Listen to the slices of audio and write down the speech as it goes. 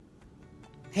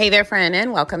Hey there, friend,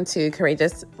 and welcome to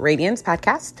Courageous Radiance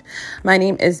podcast. My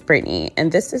name is Brittany,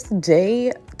 and this is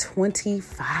day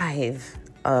 25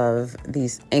 of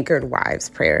these Anchored Wives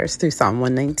prayers through Psalm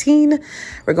 119.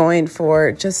 We're going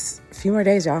for just a few more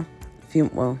days, y'all.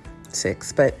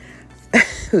 6, but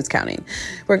who's counting?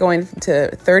 We're going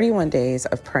to 31 days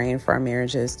of praying for our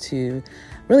marriages to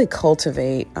really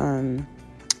cultivate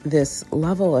this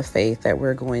level of faith that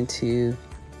we're going to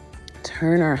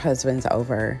turn our husbands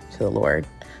over to the Lord,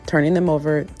 turning them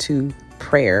over to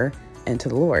prayer and to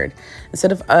the Lord.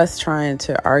 Instead of us trying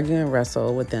to argue and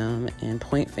wrestle with them and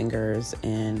point fingers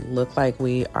and look like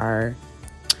we are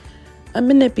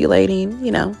manipulating,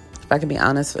 if I can be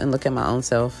honest and look at my own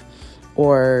self,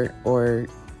 or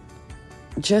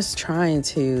just trying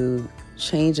to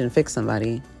change and fix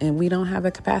somebody, and we don't have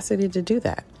the capacity to do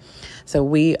that. So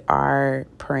we are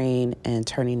praying and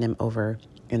turning them over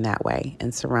in that way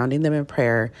and surrounding them in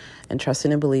prayer and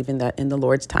trusting and believing that in the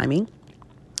Lord's timing,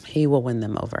 He will win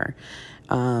them over.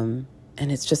 And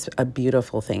it's just a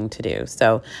beautiful thing to do.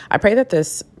 So I pray that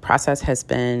this process has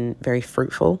been very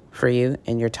fruitful for you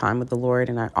in your time with the Lord.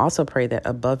 And I also pray that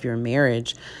above your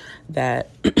marriage, that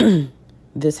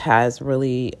this has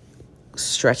really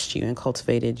stretched you and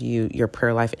cultivated your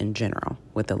prayer life in general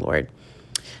with the Lord.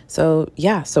 So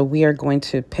we are going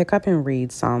to pick up and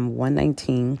read Psalm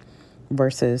 119,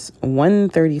 verses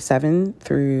 137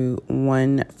 through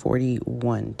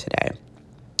 141 today.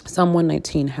 Psalm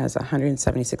 119 has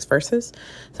 176 verses,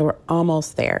 so we're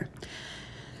almost there.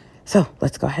 So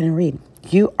let's go ahead and read.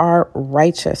 You are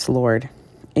righteous, Lord,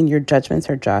 and your judgments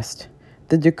are just.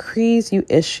 The decrees you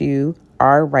issue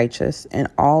are righteous and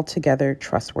altogether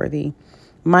trustworthy.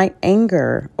 My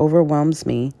anger overwhelms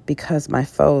me because my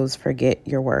foes forget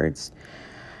your words.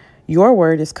 Your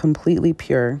word is completely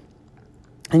pure,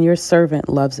 and your servant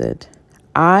loves it.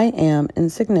 I am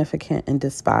insignificant and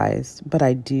despised, but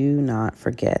I do not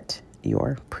forget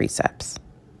your precepts.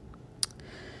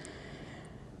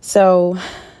 So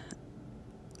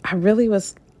I really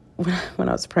was, when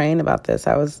I was praying about this,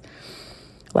 I was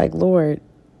like, Lord,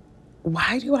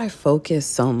 why do I focus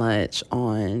so much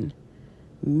on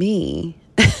me?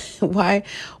 Why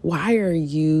are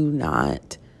you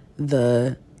not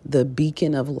the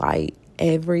beacon of light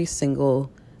every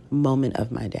single moment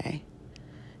of my day?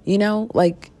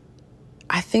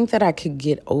 I think that I could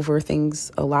get over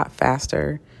things a lot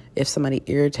faster if somebody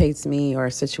irritates me, or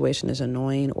a situation is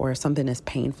annoying, or something is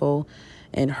painful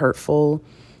and hurtful,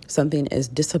 something is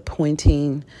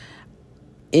disappointing.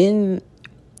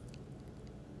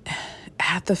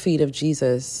 At the feet of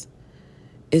Jesus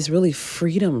is really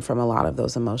freedom from a lot of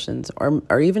those emotions,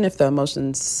 or even if the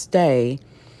emotions stay,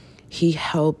 He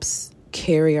helps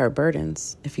carry our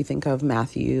burdens. If you think of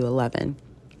Matthew 11.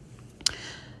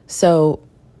 So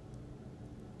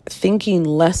thinking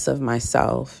less of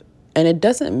myself, and it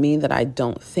doesn't mean that I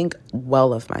don't think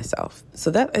well of myself.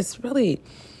 So that is really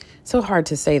so hard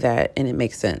to say that, and it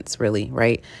makes sense, really,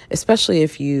 right? Especially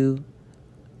if you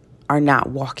are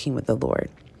not walking with the Lord.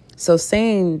 So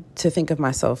saying to think of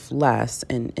myself less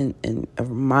and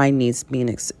of my needs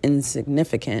being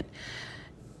insignificant,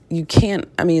 you can't,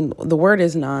 the word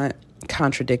is not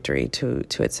contradictory to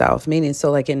itself, meaning,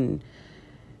 so like in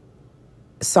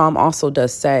Psalm also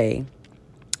does say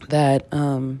that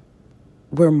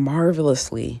we're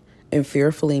marvelously and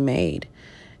fearfully made.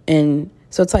 And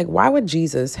so it's like, why would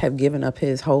Jesus have given up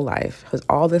His whole life,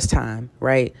 all this time,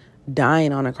 right,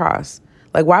 dying on a cross?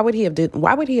 Like, why would he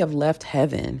have left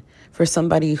heaven for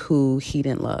somebody who He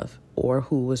didn't love, or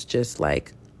who was just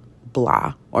like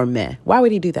blah or meh? Why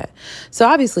would He do that? So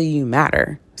obviously you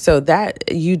matter. So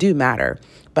that you do matter.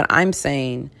 But I'm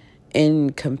saying,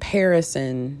 in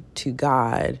comparison to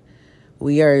God,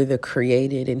 we are the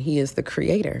created and He is the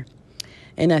creator.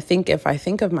 And I think if I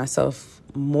think of myself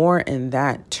more in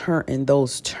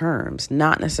those terms,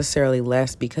 not necessarily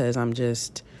less because I'm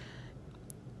just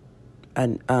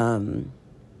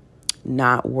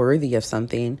not worthy of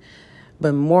something,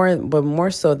 but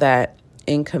more so that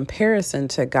in comparison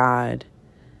to God,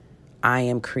 I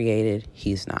am created,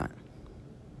 He's not.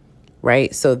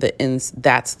 Right? So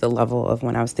that's the level of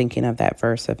when I was thinking of that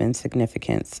verse of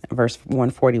insignificance, verse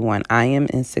 141. I am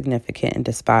insignificant and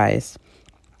despised,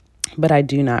 but I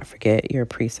do not forget your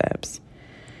precepts.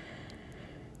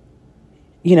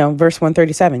 Verse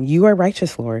 137, you are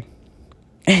righteous, Lord,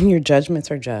 and your judgments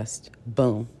are just.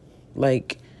 Boom.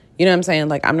 Like, you know what I'm saying?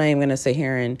 Like, I'm not even going to sit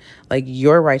here and like,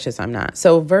 you're righteous, I'm not.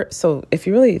 So if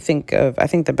you really think of, I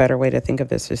think the better way to think of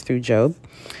this is through Job.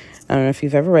 I don't know if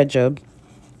you've ever read Job.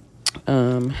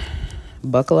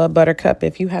 Buckle up, Buttercup,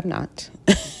 if you have not.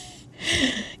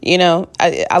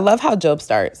 I love how Job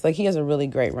starts. Like, he has a really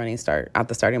great running start out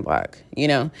the starting block,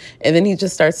 and then he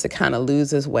just starts to kind of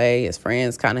lose his way. His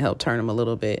friends kind of help turn him a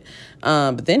little bit.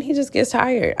 But then he just gets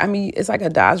tired. I mean, it's like a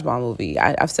dodgeball movie.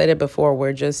 I've said it before, where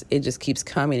it just keeps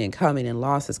coming and coming, and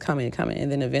loss is coming and coming.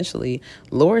 And then eventually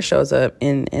Lord shows up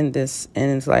in this,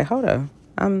 and it's like, hold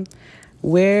on,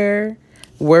 where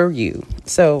were you?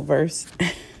 So verse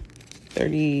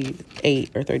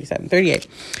 38 or 37, 38.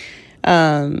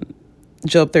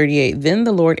 Job 38. Then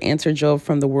the Lord answered Job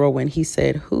from the whirlwind. He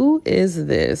said, who is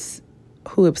this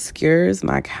who obscures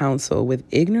my counsel with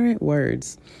ignorant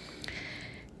words?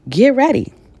 Get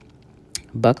ready.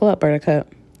 Buckle up,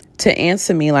 Buttercup, to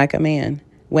answer me like a man.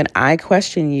 When I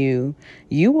question you,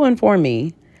 you will inform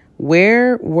me.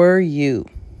 Where were you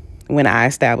when I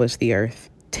established the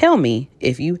earth? Tell me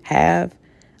if you have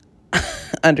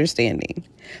understanding.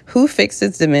 Who fixed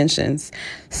its dimensions?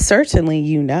 Certainly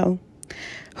you know.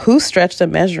 Who stretched a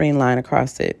measuring line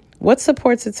across it? What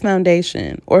supports its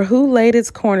foundation? Or who laid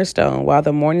its cornerstone while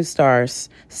the morning stars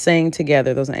sang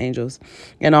together, those angels,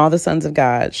 and all the sons of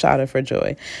God shouted for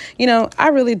joy? I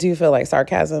really do feel like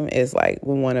sarcasm is like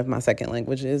one of my second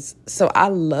languages. So I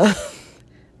love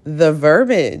the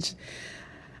verbiage.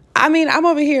 I mean, I'm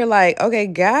over here like, okay,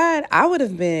 God, I would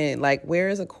have been like, where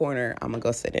is a corner? I'm going to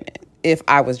go sit in it if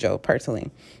I was Job personally.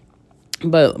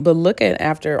 But look at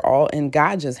after all, and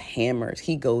God just hammers.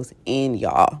 He goes in,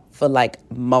 y'all, for like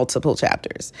multiple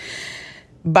chapters.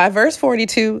 By verse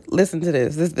 42, listen to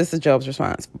this. This is Job's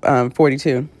response.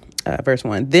 42, verse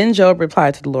 1. Then Job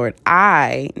replied to the Lord,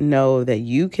 I know that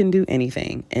you can do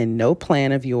anything, and no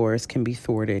plan of yours can be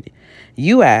thwarted.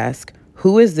 You ask,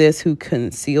 who is this who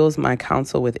conceals my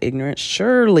counsel with ignorance?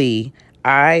 Surely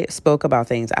I spoke about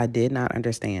things I did not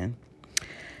understand,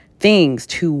 things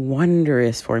too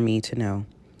wondrous for me to know.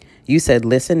 You said,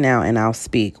 listen now and I'll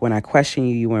speak. When I question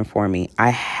you, you will inform me. I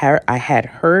had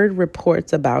heard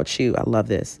reports about you. I love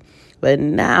this. But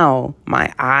now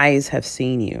my eyes have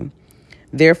seen you.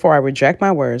 Therefore, I reject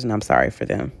my words and I'm sorry for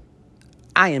them.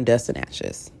 I am dust and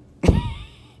ashes.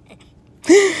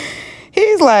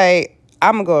 He's like,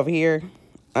 I'm going to go over here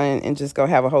and just go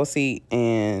have a whole seat.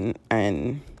 And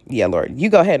yeah, Lord, you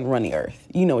go ahead and run the earth.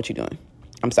 You know what you're doing.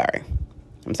 I'm sorry.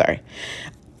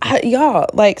 Y'all,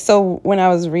 like, so when I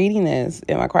was reading this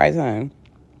in my quiet time,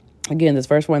 again, this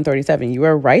verse 137, you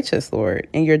are righteous, Lord,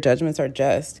 and your judgments are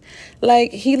just.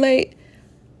 Like, he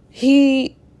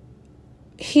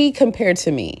compared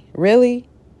to me. Really?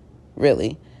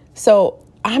 So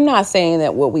I'm not saying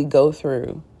that what we go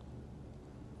through,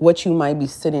 what you might be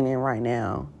sitting in right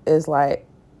now, is like,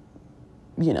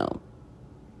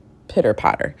 pitter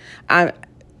potter. I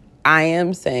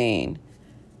am saying,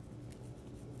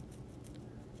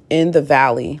 in the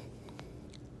valley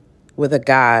with a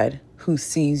God who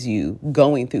sees you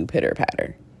going through pitter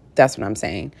patter. That's what I'm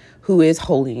saying. Who is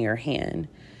holding your hand.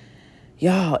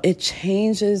 Y'all, it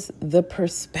changes the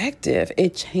perspective.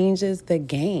 It changes the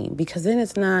game, because then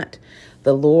it's not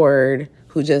the Lord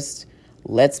who just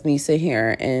lets me sit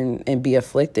here and be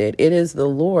afflicted. It is the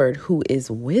Lord who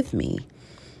is with me.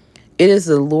 It is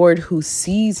the Lord who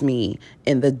sees me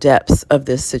in the depths of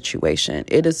this situation.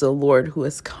 It is the Lord who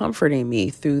is comforting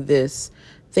me through this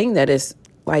thing that is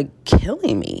like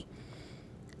killing me,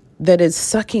 that is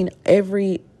sucking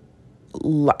every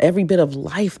bit of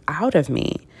life out of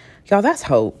me. Y'all, that's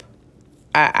hope.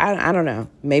 I don't know.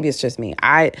 Maybe it's just me.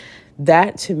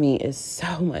 That to me is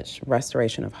so much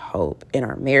restoration of hope in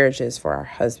our marriages, for our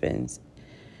husbands.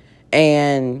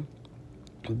 And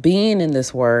being in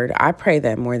this word, I pray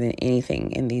that more than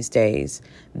anything in these days,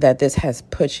 that this has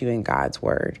put you in God's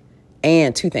word.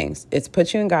 And two things. It's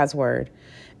put you in God's word,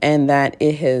 and that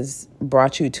it has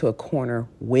brought you to a corner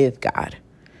with God.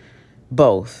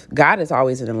 Both. God is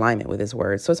always in alignment with his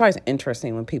word. So it's always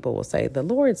interesting when people will say, the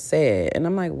Lord said, and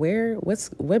I'm like,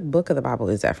 what book of the Bible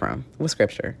is that from? What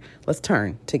scripture? Let's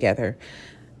turn together.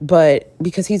 But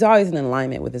because he's always in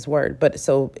alignment with his word. But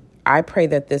so I pray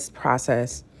that this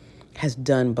process has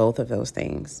done both of those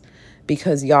things,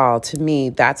 because y'all, to me,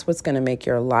 that's what's going to make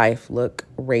your life look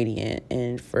radiant.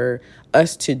 And for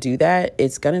us to do that,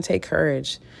 it's going to take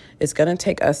courage. It's going to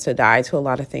take us to die to a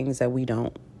lot of things that we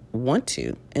don't want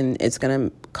to. And it's going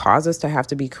to cause us to have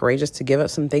to be courageous to give up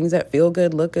some things that feel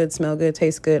good, look good, smell good,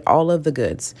 taste good, all of the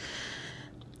goods.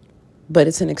 But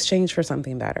it's in exchange for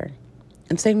something better.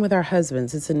 And same with our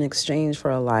husbands. It's in exchange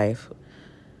for a life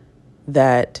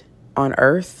that on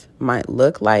earth might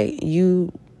look like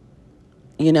you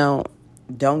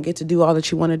don't get to do all that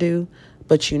you want to do,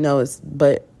 but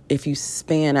but if you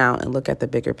span out and look at the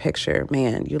bigger picture,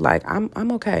 man, you're like,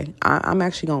 I'm okay. I'm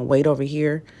actually going to wait over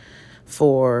here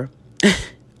for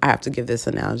I have to give this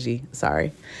analogy.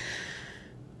 Sorry.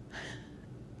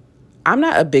 I'm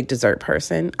not a big dessert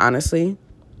person, honestly.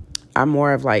 I'm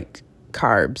more of like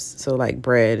carbs. So like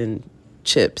bread and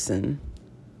chips and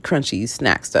crunchy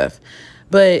snack stuff.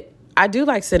 But I do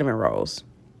like cinnamon rolls.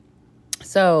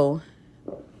 So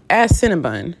as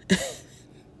Cinnabon,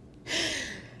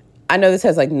 I know this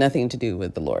has like nothing to do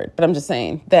with the Lord, but I'm just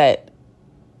saying that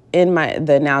in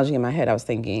the analogy in my head, I was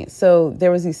thinking, so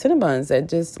there was these Cinnabons that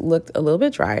just looked a little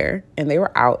bit drier and they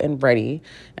were out and ready.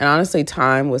 And honestly,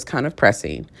 time was kind of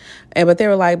pressing. But they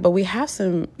were like, but we have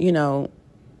some,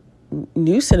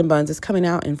 new Cinnabons that's coming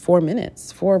out in 4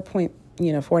 minutes,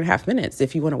 4.5 minutes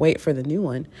if you want to wait for the new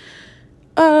one.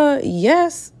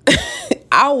 Yes,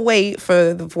 I'll wait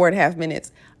for the 4.5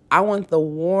 minutes. I want the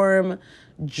warm,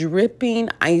 dripping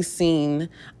icing.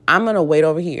 I'm going to wait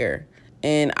over here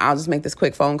and I'll just make this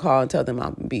quick phone call and tell them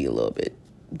I'll be a little bit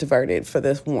diverted for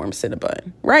this warm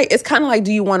Cinnabon, right? It's kind of like,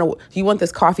 do you want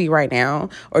this coffee right now?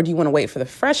 Or do you want to wait for the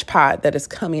fresh pot that is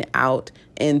coming out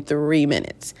in 3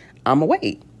 minutes? I'm going to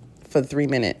wait for the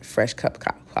 3-minute fresh cup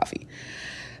of coffee.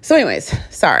 So anyways,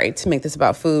 sorry to make this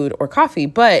about food or coffee,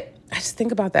 but I just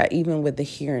think about that even with the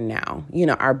here and now.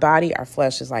 Our body, our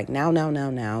flesh is like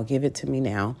now, give it to me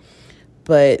now.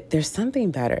 But there's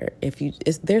something better.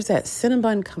 There's that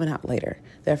Cinnabon coming out later,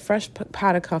 that fresh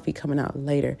pot of coffee coming out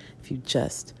later if you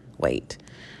just wait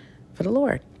for the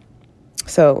Lord.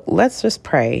 So let's just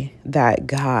pray that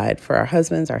God, for our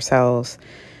husbands, ourselves,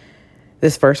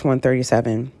 this verse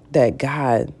 137, that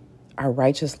God, our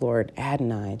righteous Lord,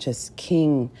 Adonai, just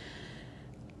King,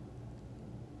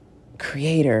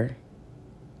 Creator,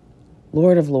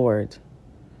 Lord of Lords,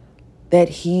 that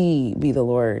He be the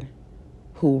Lord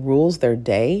who rules their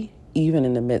day, even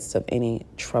in the midst of any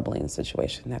troubling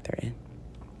situation that they're in.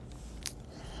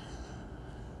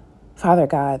 Father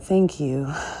God, thank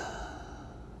you.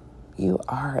 You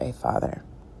are a Father.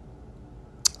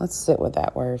 Let's sit with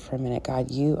that word for a minute. God,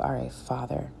 you are a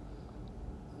Father.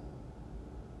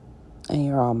 And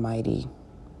you're almighty.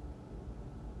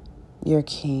 You're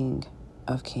King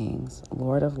of kings,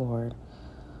 Lord of lords,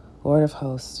 Lord of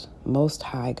hosts, Most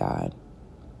High God.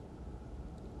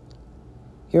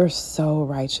 You're so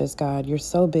righteous, God. You're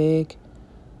so big.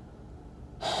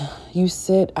 You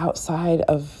sit outside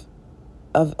of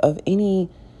any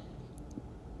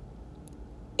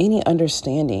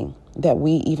understanding that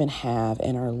we even have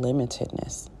in our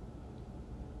limitedness.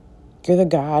 You're the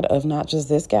God of not just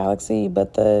this galaxy,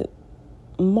 but the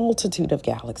multitude of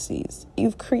galaxies.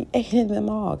 You've created them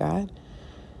all, God.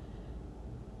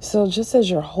 So just as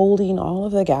you're holding all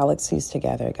of the galaxies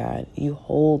together, God, you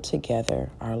hold together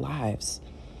our lives.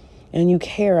 And you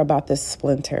care about this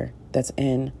splinter that's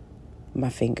in my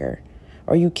finger,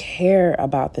 or you care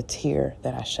about the tear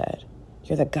that I shed.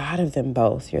 You're the God of them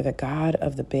both. You're the God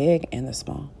of the big and the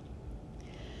small.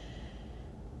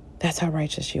 That's how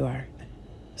righteous you are.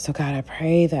 So God, I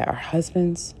pray that our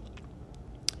husbands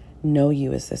know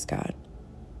you as this God,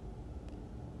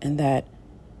 and that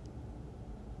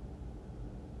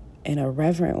in a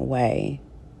reverent way,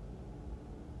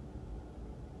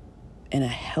 in a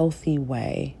healthy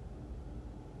way,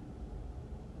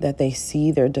 that they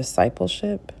see their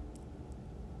discipleship,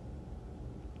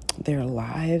 their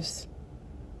lives,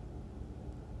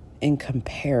 in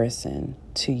comparison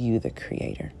to you, the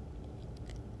Creator.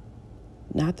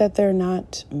 Not that they're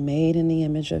not made in the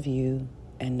image of you,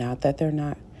 and not that they're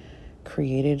not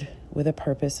created with a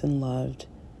purpose and loved,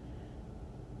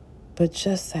 but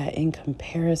just that in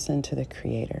comparison to the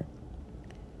Creator.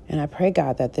 And I pray,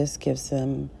 God, that this gives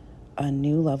them a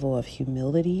new level of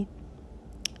humility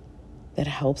that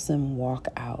helps them walk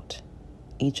out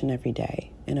each and every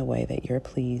day in a way that you're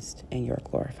pleased and you're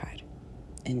glorified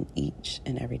in each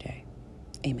and every day.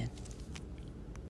 Amen.